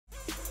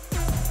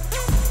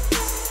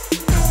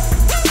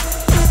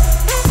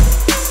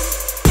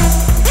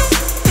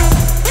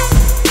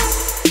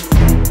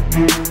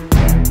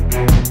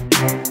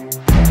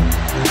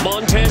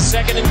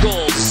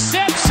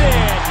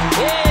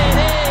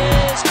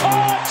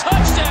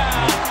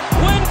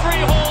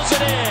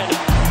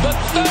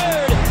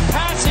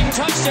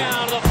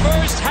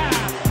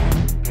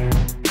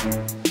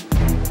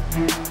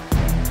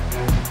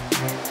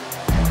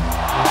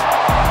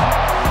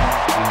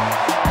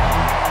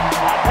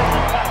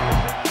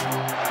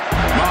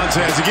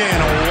Montez again,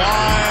 a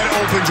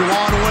wide open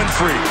Juwann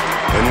Winfree.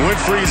 And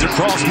Winfree's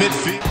across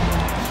midfield.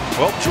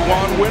 Well,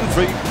 Juwann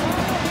Winfree,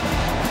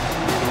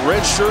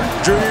 redshirt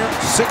junior,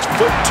 6'2",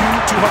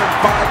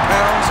 205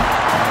 pounds,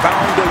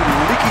 found a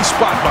leaky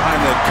spot behind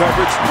that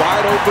coverage,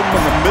 wide open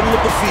in the middle of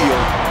the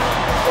field.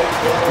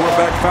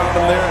 Quarterback found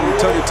him there, and I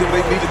tell you, Tim,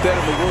 they needed that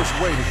in the worst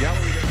way. The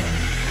gallery.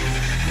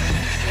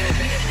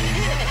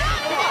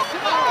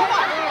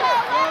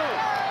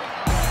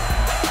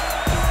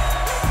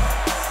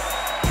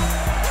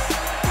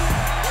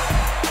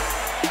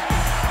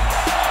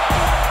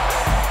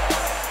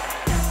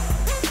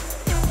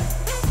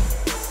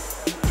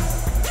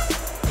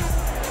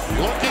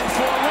 Looking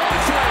for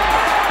Winfree.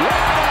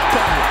 Wide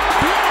open.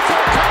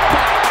 Beautiful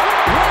comeback.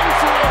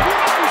 Winfree.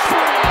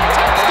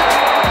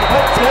 Touchdown.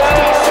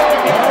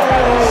 57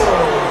 yards.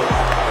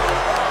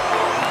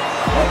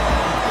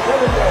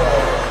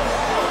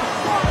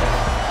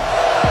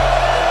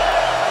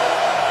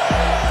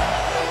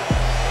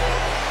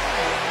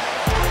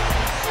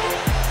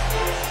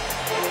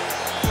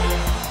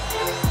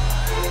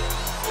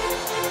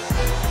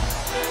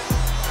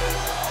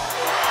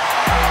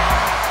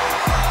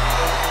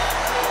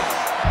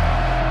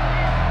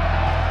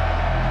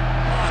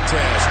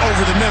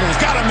 Over the middle, he's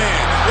got a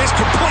man. It's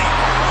complete.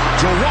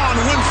 Juwann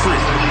Winfree.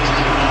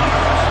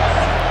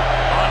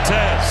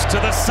 Montez to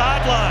the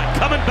sideline,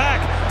 coming back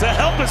to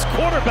help his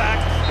quarterback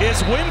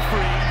is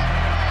Winfree.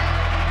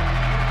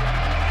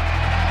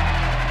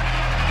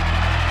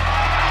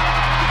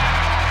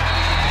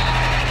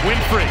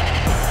 Winfree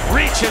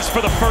reaches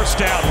for the first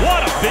down.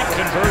 What a big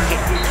conversion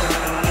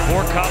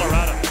for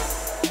Colorado.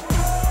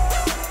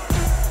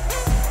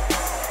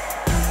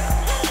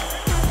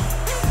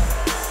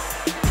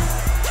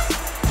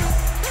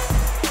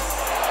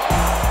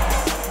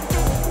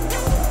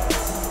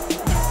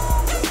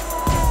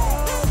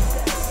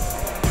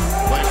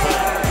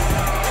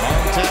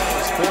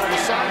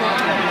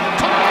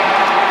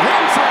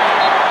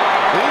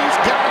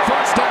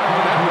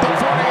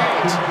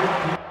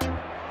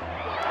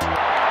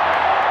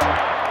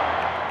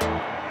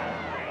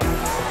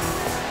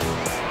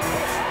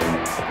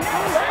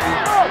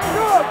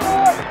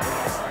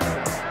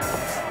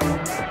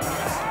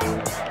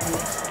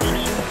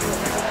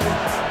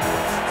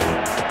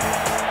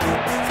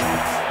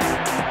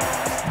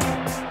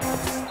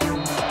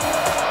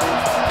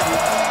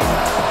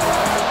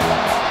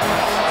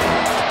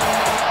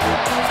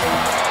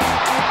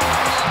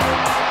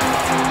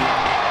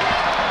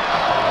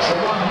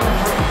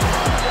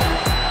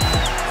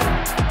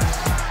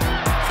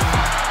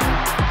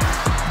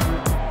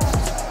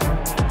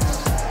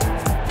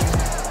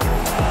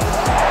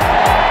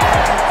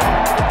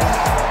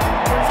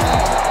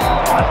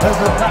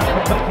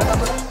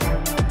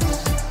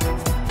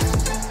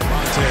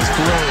 Montez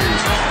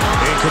throws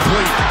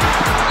incomplete.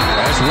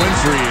 That's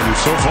Winfree, and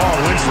so far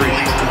Winfree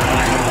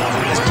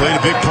has played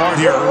a big part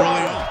here early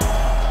on.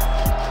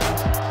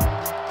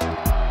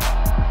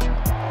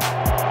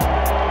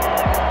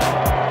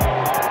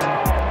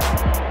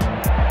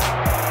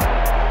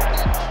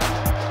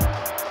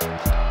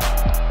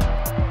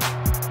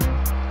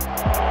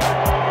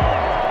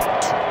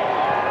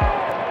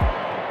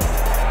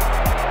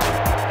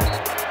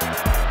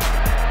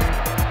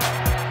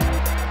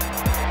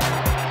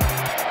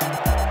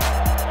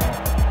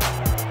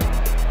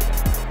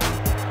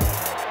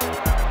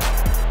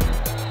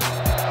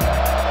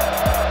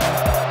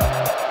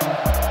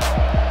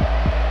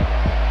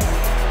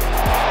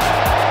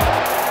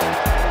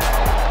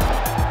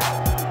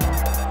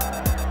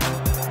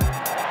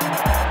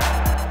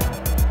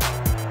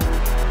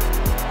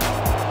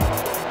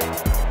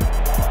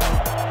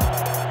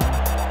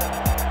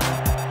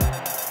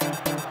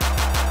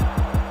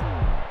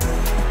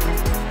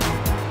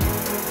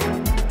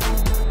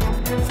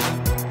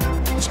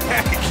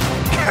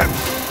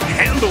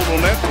 Handled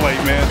on that play,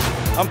 man.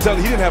 I'm telling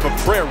you, he didn't have a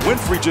prayer.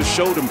 Winfree just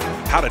showed him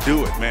how to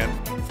do it, man.